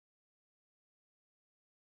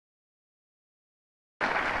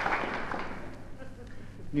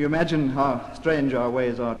Can you imagine how strange our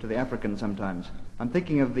ways are to the African sometimes? I'm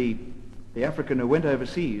thinking of the African who went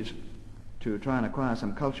overseas to try and acquire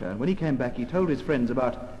some culture, and when he came back he told his friends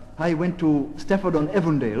about how he went to Stratford on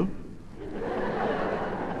Avondale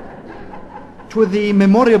to the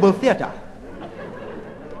Memorial Theatre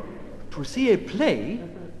to see a play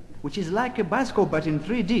which is like a bicycle but in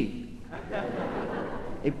 3D.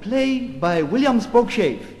 A play by William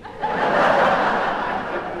Spokeshake.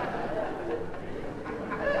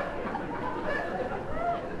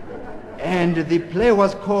 And the play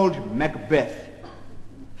was called Macbeth.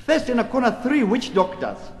 First in a corner, 3 witch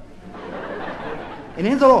doctors. In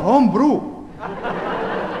a home brew.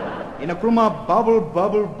 In a kruma, bubble,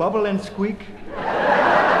 bubble, bubble and squeak.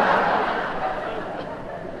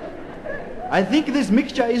 I think this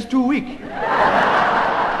mixture is too weak.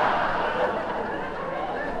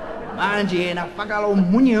 Manje na fagalo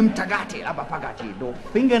munium tagati abapagati. Do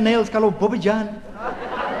fingernails kalo bobijan.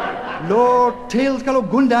 Lo tails kalo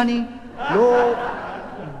gundani. Lo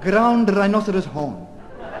ground rhinoceros horn.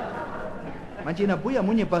 Manje na buya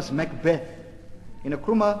munye bas Macbeth. In a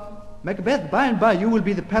kruma, Macbeth, by and by you will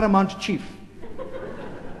be the paramount chief.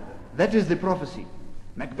 That is the prophecy.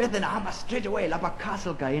 Macbeth and Ahama straight away lapa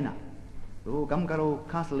castle kaina. Oh, Gamgaro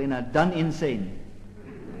castle in a done insane.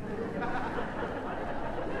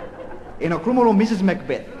 In a krumolo Mrs.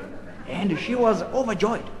 Macbeth. And she was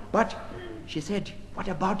overjoyed. But she said, what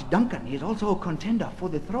about Duncan? He's also a contender for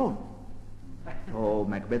the throne. Oh,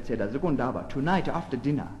 Macbeth said, Azukundaba, tonight after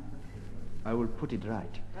dinner, I will put it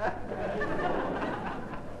right.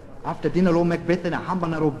 After dinner, lo Macbeth and a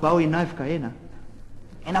hambanaro bowie knife kaena.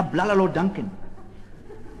 And a blalalo Duncan.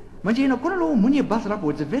 Manje in a koralo munye bas rapo,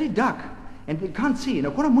 it's very dark. And we can't see. In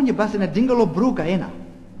a kora munye bas in a dingalo brew kaena.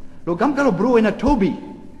 Lo gamkalo brew in a Toby.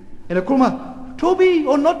 In a kurma, Toby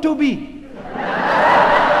or not Toby?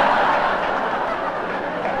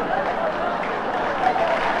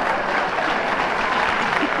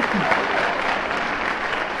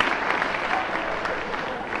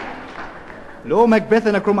 Lo Macbeth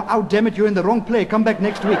and a kruma, oh damn it, you're in the wrong play. Come back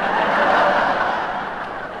next week.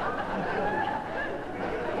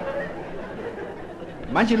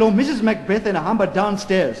 Manchilo, Mrs. Macbeth and a hamba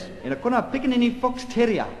downstairs. In a kona pickaninny fox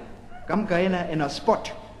terrier. Come kaena in a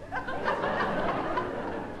spot.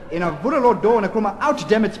 In a vuralo door and a kruma, out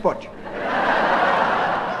damn it spot.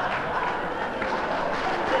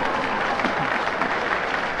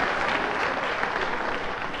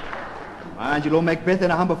 Angelo Macbeth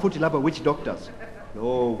and a humber footilaba witch doctors.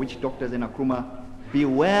 Oh, witch doctors in a kruma.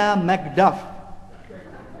 Beware Macduff.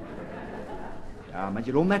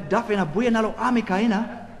 Angelo Macduff in a buyanalo army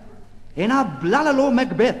kaina. In a blalalo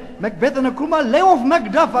Macbeth. Macbeth and a kruma, lay off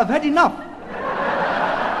Macduff, I've had enough.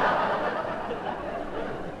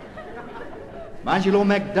 Angelo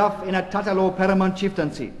Macduff in a tatalo paramount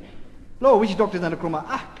chieftaincy. Lo, witch doctors and a kruma.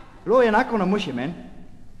 Lo yanakona mushi, man.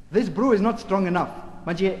 This brew is not strong enough.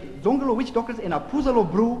 Manje Zongalo witch doctors in a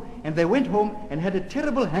Puzalo brew, and they went home and had a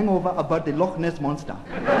terrible hangover about the Loch Ness monster.